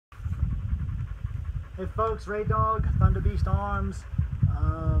Hey folks, Ray Dog, Thunder Beast Arms.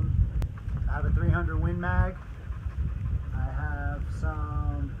 I have a 300 Win Mag. I have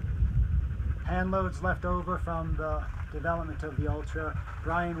some hand loads left over from the development of the Ultra.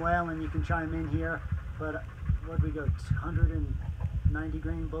 Brian Whalen, you can chime in here, but what did we go, 190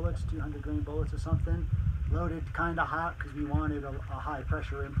 grain bullets, 200 grain bullets or something. Loaded kind of hot because we wanted a high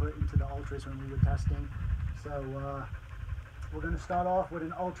pressure input into the Ultras when we were testing. So we're going to start off with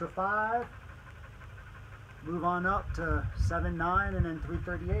an Ultra 5. Move on up to 7.9 and then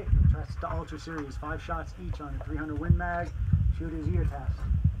 338. That's the Ultra Series. 5 shots each on a 300 Win Mag. Shoot his ear test.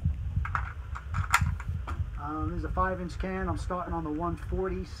 This is a 5-inch can. I'm starting on the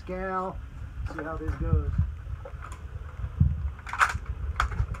 140 scale. See how this goes.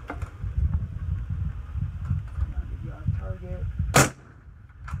 Target.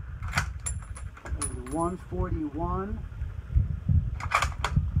 There's the 141.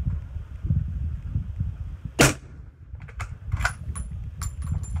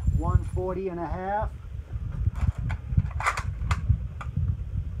 140 and a half.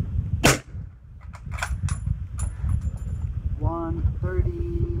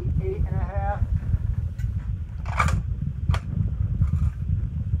 138 and a half.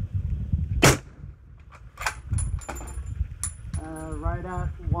 Right at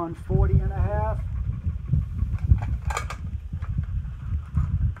 140 and a half.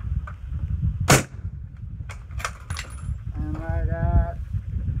 And right at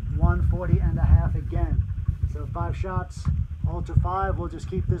 140 and a half again. So 5 shots, Ultra 5. We'll just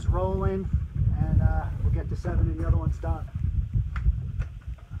keep this rolling and we'll get to 7 and the other one's done.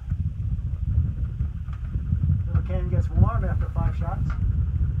 The can gets warm after 5 shots.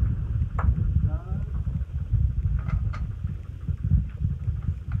 Done.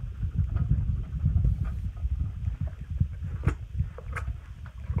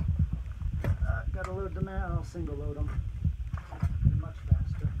 Gotta load them out. I'll single load them. Much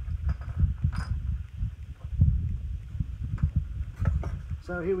faster.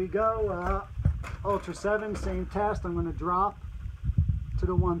 So here we go. Ultra 7, same test. I'm going to drop to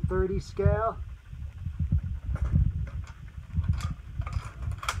the 130 scale.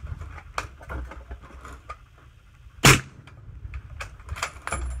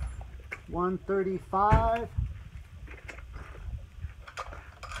 $135.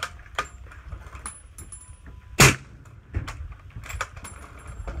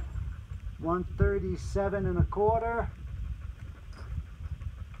 137 and a quarter.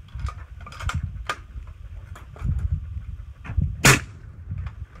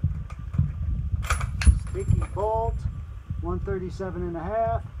 Sticky bolt, 137 and a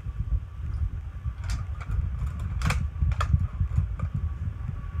half.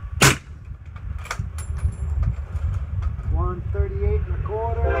 $138 and a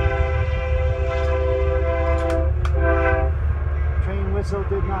quarter. Train whistle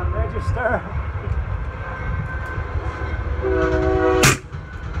did not register.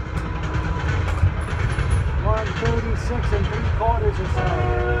 136 and 3/4 or so.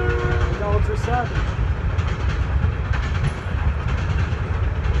 The Ultra 7.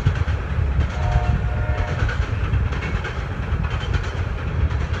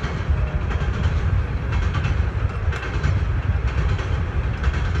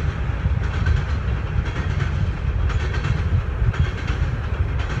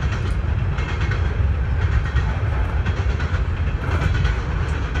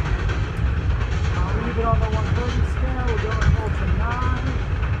 On the 130 scale, we're going Ultra 9.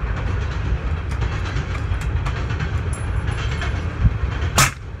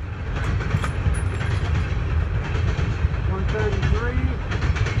 133.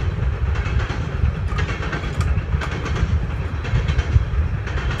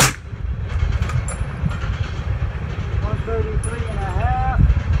 133 and a half.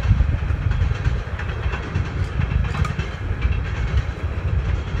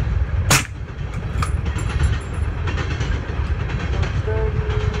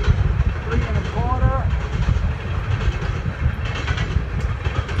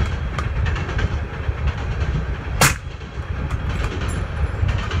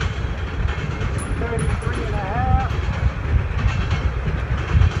 33 and a half.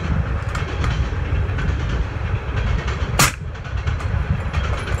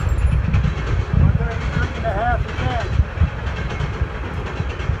 133 and a half again.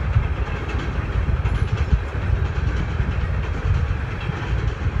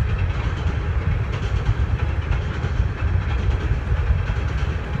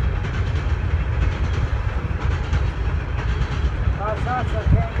 Shots, I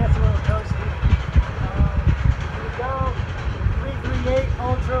can't get a little toasty. Here we go. 338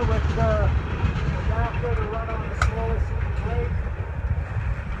 Ultra with the adapter to run on the smaller CD plate.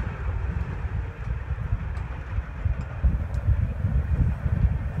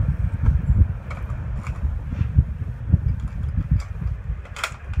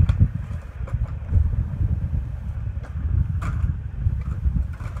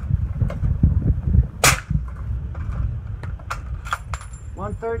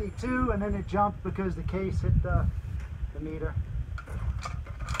 $132, and then it jumped because the case hit the meter.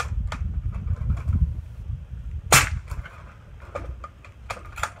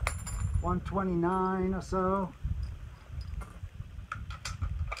 $129 or so.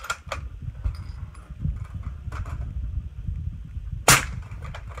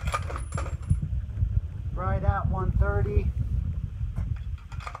 Right at 130.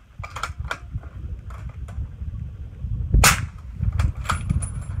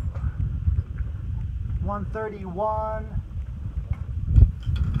 $131.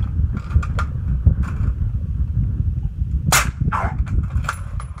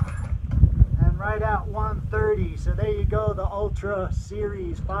 And right at 130. So there you go, the Ultra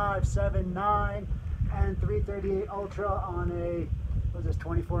Series 579 and 338 Ultra on a, what was this,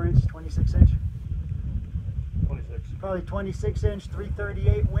 24 inch, 26 inch? 26. Probably 26 inch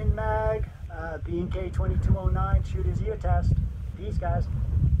 338 Win Mag, B&K 2209 Shooters Ear Test. Peace, guys.